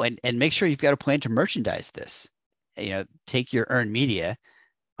 And make sure you've got a plan to merchandise this. Take your earned media,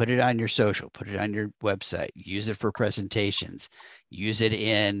 put it on your social, put it on your website, use it for presentations, use it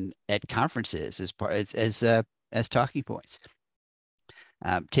at conferences as talking points.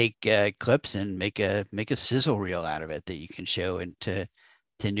 Take clips and make a sizzle reel out of it that you can show to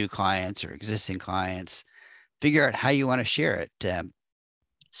new clients or existing clients. Figure out how you want to share it.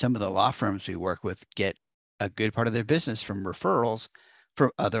 Some of the law firms we work with get a good part of their business from referrals from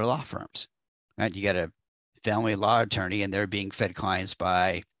other law firms. Right? You got a family law attorney, and they're being fed clients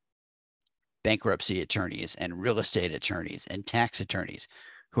by bankruptcy attorneys and real estate attorneys and tax attorneys,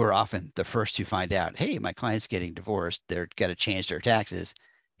 who are often the first to find out, hey, my client's getting divorced. They're got to change their taxes.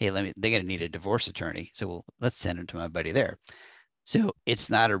 Hey, they're going to need a divorce attorney. So let's send them to my buddy there. So it's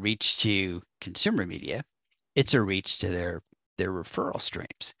not a reach to consumer media. It's a reach to their referral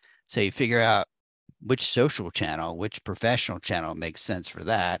streams. So you figure out which social channel, which professional channel makes sense for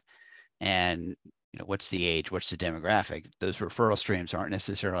that. And what's the age, what's the demographic? Those referral streams aren't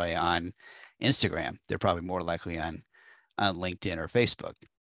necessarily on Instagram. They're probably more likely on LinkedIn or Facebook.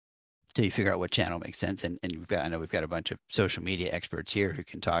 So you figure out what channel makes sense. And I know we've got a bunch of social media experts here who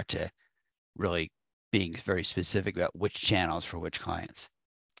can talk to really being very specific about which channels for which clients.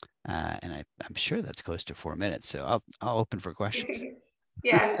 And I'm sure that's close to 4 minutes. So I'll open for questions.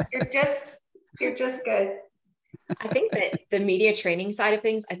 Yeah, you're just good. I think that the media training side of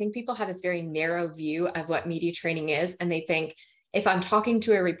things, I think people have this very narrow view of what media training is. And they think if I'm talking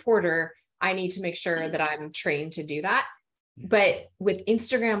to a reporter, I need to make sure that I'm trained to do that. But with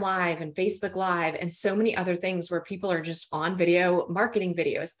Instagram Live and Facebook Live and so many other things where people are just on video, marketing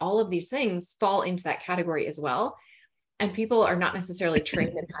videos, all of these things fall into that category as well. And people are not necessarily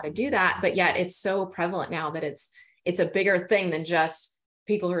trained in how to do that, but yet it's so prevalent now that it's a bigger thing than just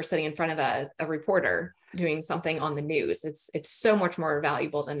people who are sitting in front of a reporter doing something on the news. It's so much more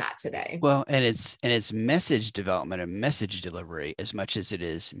valuable than that today. Well, and it's message development and message delivery as much as it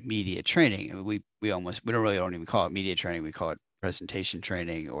is media training. I mean, we don't even call it media training. We call it presentation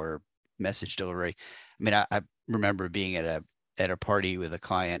training or message delivery. I mean, I remember being at a party with a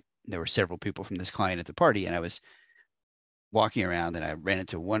client. There were several people from this client at the party, and I was walking around, and I ran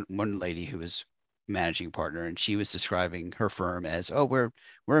into one lady who was managing partner, and she was describing her firm as, oh, we're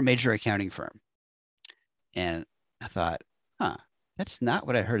a major accounting firm. And I thought, that's not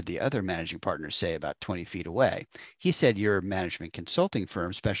what I heard the other managing partners say about 20 feet away. He said, you're a management consulting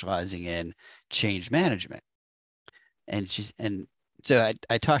firm specializing in change management. And so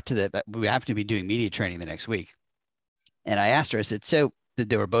I talked to that. We happen to be doing media training the next week. And I asked her, I said, so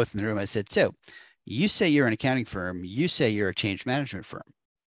they were both in the room. I said, so you say you're an accounting firm. You say you're a change management firm.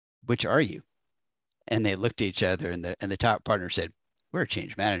 Which are you? And they looked at each other, and the top partner said, we're a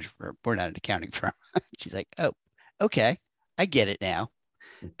change management firm. We're not an accounting firm. She's like, oh, okay, I get it now.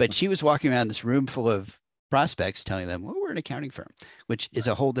 But she was walking around this room full of prospects telling them, well, we're an accounting firm, which is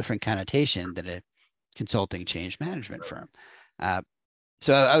a whole different connotation than a consulting change management firm.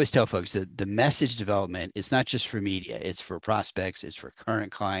 So I always tell folks that the message development is not just for media, it's for prospects, it's for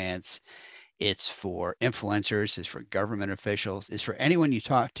current clients, it's for influencers, it's for government officials, it's for anyone you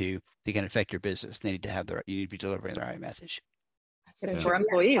talk to that can affect your business. They need to have you need to be delivering the right message. It's for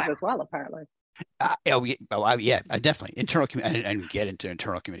employees as well, apparently. Yeah, definitely. I didn't get into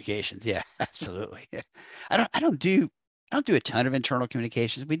internal communications. Yeah, absolutely. I don't do a ton of internal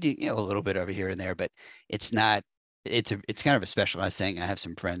communications. We do, a little bit over here and there, but it's not. It's kind of a specialized thing. I have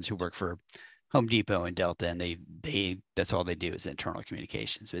some friends who work for Home Depot and Delta, and they that's all they do is internal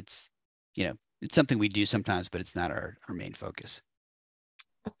communications. It's it's something we do sometimes, but it's not our main focus.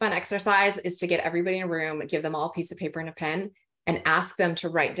 A fun exercise is to get everybody in a room, give them all a piece of paper and a pen, and ask them to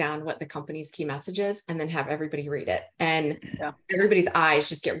write down what the company's key message is, and then have everybody read it. And everybody's eyes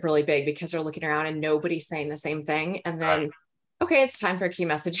just get really big because they're looking around and nobody's saying the same thing. And then, okay, it's time for a key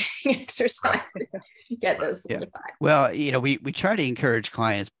messaging exercise. Get those. Yeah. Well, we try to encourage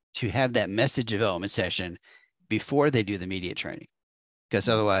clients to have that message development session before they do the media training, because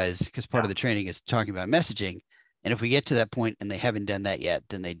part of the training is talking about messaging. And if we get to that point and they haven't done that yet,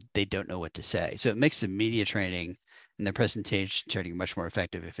 then they don't know what to say. So it makes the media training and the presentation training much more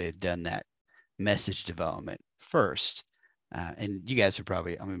effective if they've done that message development first. And you guys are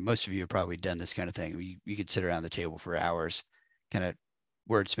probably, most of you have probably done this kind of thing. You could sit around the table for hours, kind of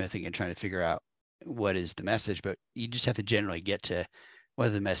wordsmithing and trying to figure out what is the message, but you just have to generally get to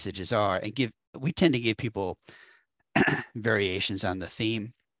what the messages are and we tend to give people variations on the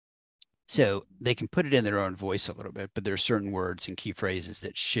theme. So they can put it in their own voice a little bit, but there are certain words and key phrases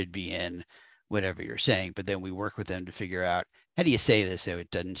that should be in whatever you're saying. But then we work with them to figure out, how do you say this so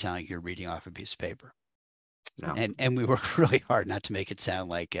it doesn't sound like you're reading off a piece of paper? No. And we work really hard not to make it sound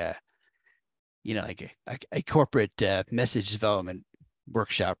like a corporate message development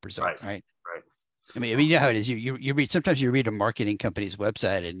workshop result, right? I mean, you know how it is. You read, sometimes you read a marketing company's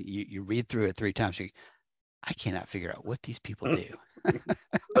website and you read through it 3 times. I cannot figure out what these people do.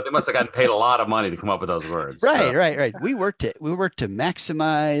 But they must have gotten paid a lot of money to come up with those words. Right. We worked to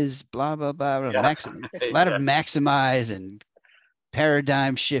maximize blah blah blah. A lot of maximize and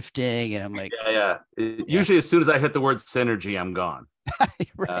paradigm shifting, and I'm like, Usually, as soon as I hit the word synergy, I'm gone.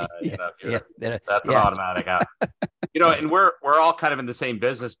 That's an automatic. And we're all kind of in the same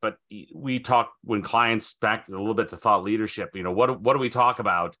business, but we talk when clients back a little bit to thought leadership. What do we talk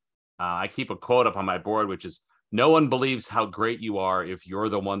about? I keep a quote up on my board, which is, no one believes how great you are if you're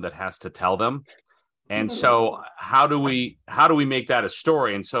the one that has to tell them. And so how do we make that a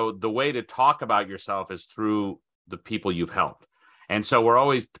story? And so the way to talk about yourself is through the people you've helped. And so we're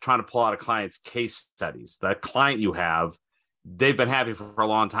always trying to pull out a client's case studies. That client you have, they've been happy for a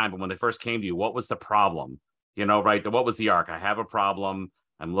long time, but when they first came to you, what was the problem? What was the arc? I have a problem.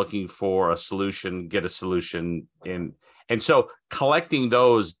 I'm looking for a solution, get a solution in. And so collecting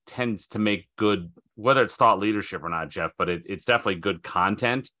those tends to make good, whether it's thought leadership or not, Jeff, but it's definitely good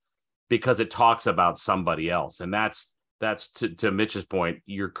content because it talks about somebody else. And that's to Mitch's point,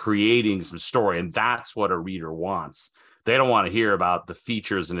 you're creating some story, and that's what a reader wants. They don't want to hear about the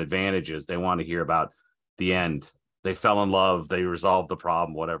features and advantages. They want to hear about the end. They fell in love, they resolved the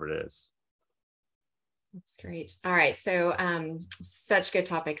problem, whatever it is. That's great. All right. So such good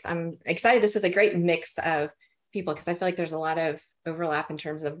topics. I'm excited. This is a great mix of people because I feel like there's a lot of overlap in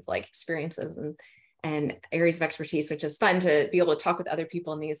terms of like experiences and areas of expertise, which is fun to be able to talk with other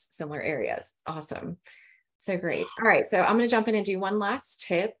people in these similar areas. It's awesome. So great. All right. So I'm going to jump in and do one last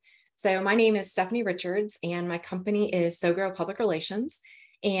tip. So my name is Stephanie Richards and my company is SoGrow Public Relations.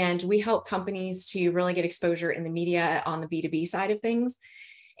 And we help companies to really get exposure in the media on the B2B side of things.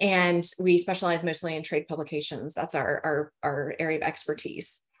 And we specialize mostly in trade publications. That's our area of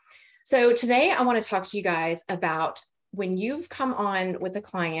expertise. So today I want to talk to you guys about when you've come on with a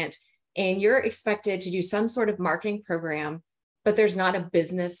client and you're expected to do some sort of marketing program, but there's not a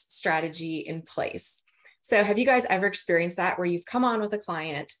business strategy in place. So have you guys ever experienced that where you've come on with a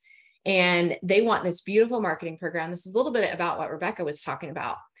client and they want this beautiful marketing program? This is a little bit about what Rebecca was talking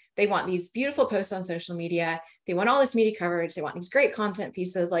about. They want these beautiful posts on social media. They want all this media coverage. They want these great content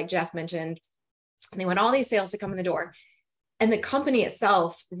pieces like Jeff mentioned. And they want all these sales to come in the door. And the company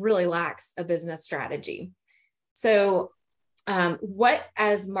itself really lacks a business strategy. So what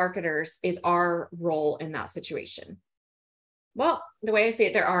as marketers is our role in that situation? Well, the way I see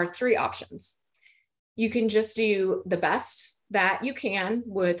it, there are 3 options. You can just do the best that you can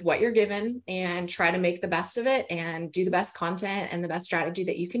with what you're given and try to make the best of it and do the best content and the best strategy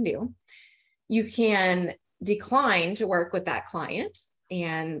that you can do. You can decline to work with that client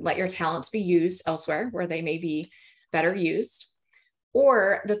and let your talents be used elsewhere where they may be better used.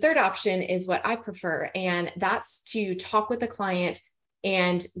 Or the third option is what I prefer, and that's to talk with the client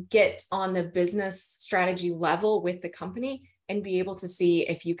and get on the business strategy level with the company and be able to see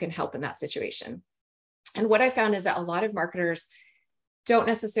if you can help in that situation. And what I found is that a lot of marketers don't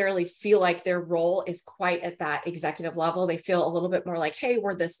necessarily feel like their role is quite at that executive level. They feel a little bit more like, hey,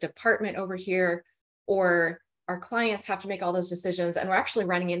 we're this department over here, or our clients have to make all those decisions. And we're actually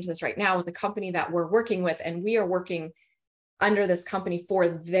running into this right now with the company that we're working with, and we are working under this company for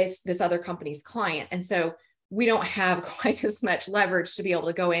this other company's client. And so we don't have quite as much leverage to be able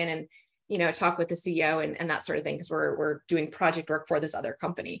to go in and, you know, talk with the CEO and that sort of thing, because we're doing project work for this other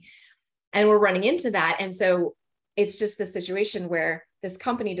company. And we're running into that. And so it's just the situation where this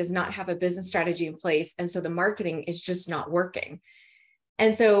company does not have a business strategy in place. And so the marketing is just not working.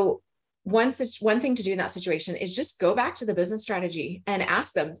 And so one thing to do in that situation is just go back to the business strategy and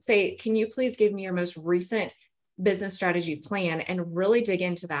ask them, say, can you please give me your most recent business strategy plan, and really dig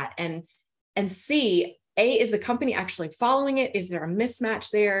into that and see, is the company actually following it? Is there a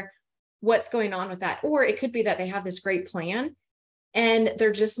mismatch there? What's going on with that? Or it could be that they have this great plan and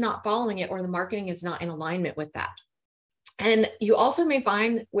they're just not following it, or the marketing is not in alignment with that. And you also may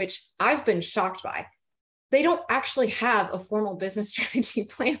find, which I've been shocked by, they don't actually have a formal business strategy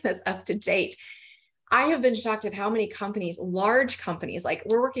plan that's up to date. I have been shocked at how many companies, large companies, like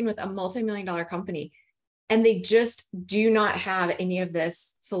we're working with a multi-million-dollar company, and they just do not have any of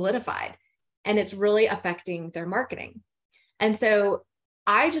this solidified. And it's really affecting their marketing. And so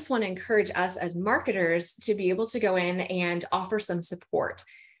I just want to encourage us as marketers to be able to go in and offer some support.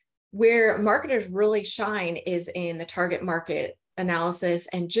 Where marketers really shine is in the target market analysis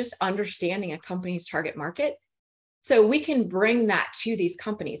and just understanding a company's target market. So we can bring that to these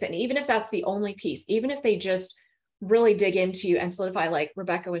companies. And even if that's the only piece, even if they just really dig into and solidify, like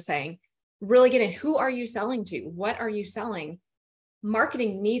Rebecca was saying, really get in, who are you selling to? What are you selling?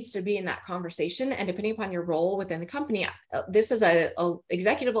 Marketing needs to be in that conversation. And depending upon your role within the company, this is a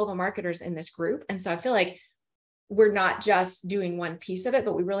executive level marketers in this group. And so I feel like we're not just doing one piece of it,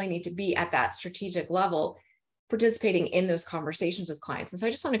 but we really need to be at that strategic level, participating in those conversations with clients. And so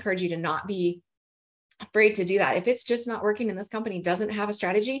I just want to encourage you to not be afraid to do that. If it's just not working and this company doesn't have a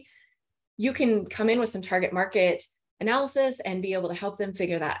strategy, you can come in with some target market analysis and be able to help them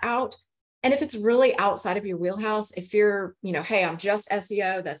figure that out. And if it's really outside of your wheelhouse, if you're, hey, I'm just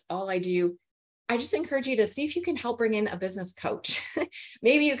SEO, that's all I do, I just encourage you to see if you can help bring in a business coach.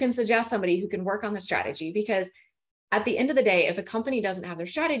 Maybe you can suggest somebody who can work on the strategy, because at the end of the day, if a company doesn't have their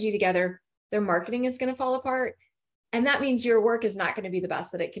strategy together, their marketing is going to fall apart. And that means your work is not going to be the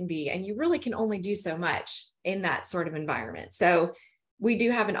best that it can be. And you really can only do so much in that sort of environment. So we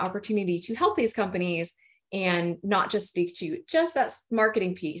do have an opportunity to help these companies and not just speak to just that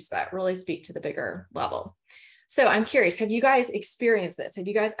marketing piece, but really speak to the bigger level. So I'm curious, have you guys experienced this? Have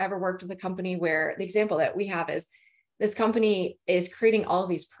you guys ever worked with a company where the example that we have is this company is creating all of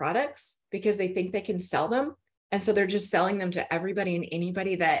these products because they think they can sell them? And so they're just selling them to everybody and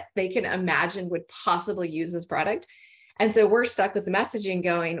anybody that they can imagine would possibly use this product. And so we're stuck with the messaging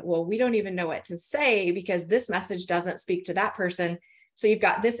going, well, we don't even know what to say because this message doesn't speak to that person. So you've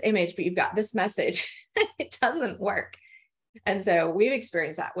got this image, but you've got this message. It doesn't work. And so we've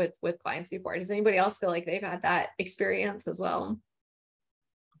experienced that with clients before. Does anybody else feel like they've had that experience as well?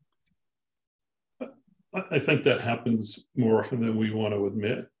 I think that happens more often than we want to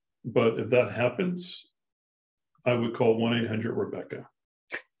admit. But if that happens, I would call 1-800-REBECCA.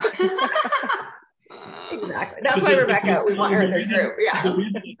 Exactly. That's why Rebecca, we want her in this group. Yeah. The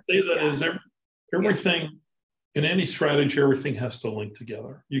reason I say that is everything in any strategy, everything has to link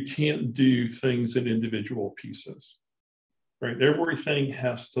together. You can't do things in individual pieces, right? Everything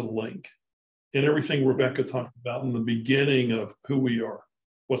has to link. And everything Rebecca talked about in the beginning of who we are,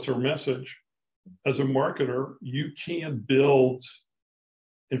 what's our message. As a marketer, you can't build,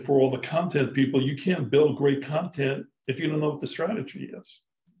 and for all the content people, you can't build great content if you don't know what the strategy is.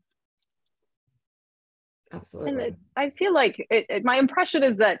 Absolutely. And I feel like my impression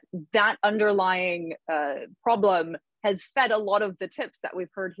is that underlying problem has fed a lot of the tips that we've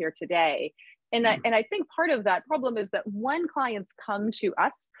heard here today. And I think part of that problem is that when clients come to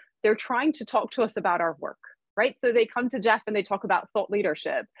us, they're trying to talk to us about our work, right? So they come to Jeff and they talk about thought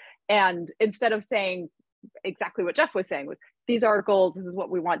leadership. And instead of saying exactly what Jeff was saying, with these are our goals, this is what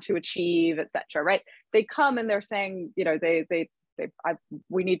we want to achieve, et cetera, right? They come and they're saying,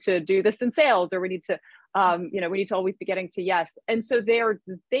 we need to do this in sales, or we need to, we need to always be getting to yes. And so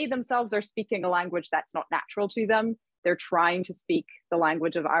they themselves are speaking a language that's not natural to them. They're trying to speak the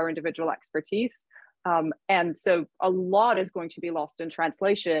language of our individual expertise. And so a lot is going to be lost in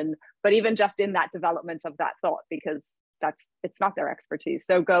translation, but even just in that development of that thought, because it's not their expertise.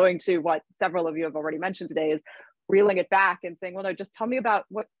 So going to what several of you have already mentioned today is reeling it back and saying, well, no, just tell me about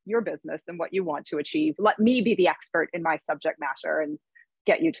what your business and what you want to achieve. Let me be the expert in my subject matter and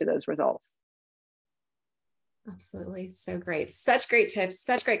get you to those results. Absolutely. So great. Such great tips,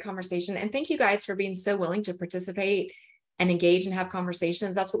 such great conversation. And thank you guys for being so willing to participate and engage and have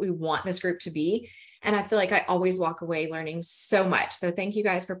conversations. That's what we want this group to be. And I feel like I always walk away learning so much. So thank you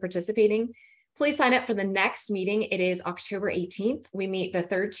guys for participating. Please sign up for the next meeting. It is October 18th. We meet the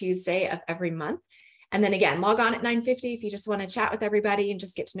third Tuesday of every month. And then again, log on at 9:50 if you just want to chat with everybody and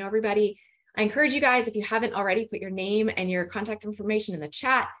just get to know everybody. I encourage you guys, if you haven't already, put your name and your contact information in the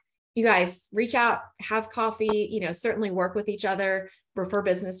chat. You guys reach out, have coffee, certainly work with each other, refer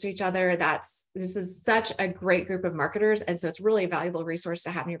business to each other. This is such a great group of marketers. And so it's really a valuable resource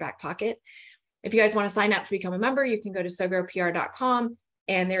to have in your back pocket. If you guys want to sign up to become a member, you can go to sogrowpr.com.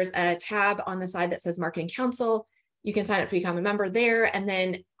 And there's a tab on the side that says Marketing Council. You can sign up to become a member there. And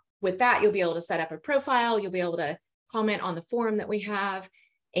then with that, you'll be able to set up a profile. You'll be able to comment on the forum that we have.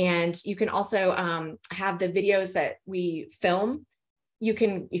 And you can also have the videos that we film. You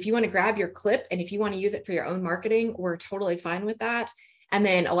can, if you want to grab your clip and if you want to use it for your own marketing, we're totally fine with that. And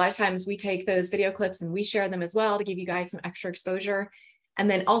then a lot of times we take those video clips and we share them as well to give you guys some extra exposure. And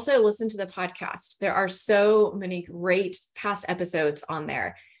then also listen to the podcast. There are so many great past episodes on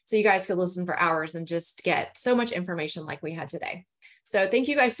there. So you guys could listen for hours and just get so much information like we had today. So thank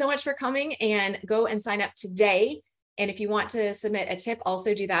you guys so much for coming, and go and sign up today. And if you want to submit a tip,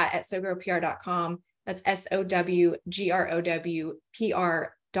 also do that at sogrowpr.com. That's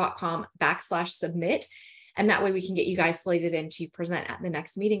sogrowpr.com/submit. And that way we can get you guys slated in to present at the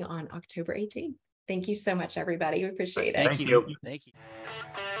next meeting on October 18th. Thank you so much, everybody. We appreciate it. Thank you. Thank you.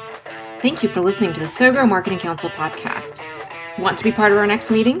 Thank you for listening to the SoGrow Marketing Council podcast. Want to be part of our next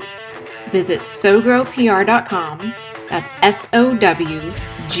meeting? Visit sogrowpr.com. That's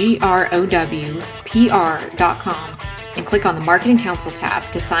sogrowpr.com, and click on the Marketing Council tab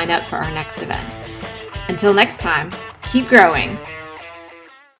to sign up for our next event. Until next time, keep growing.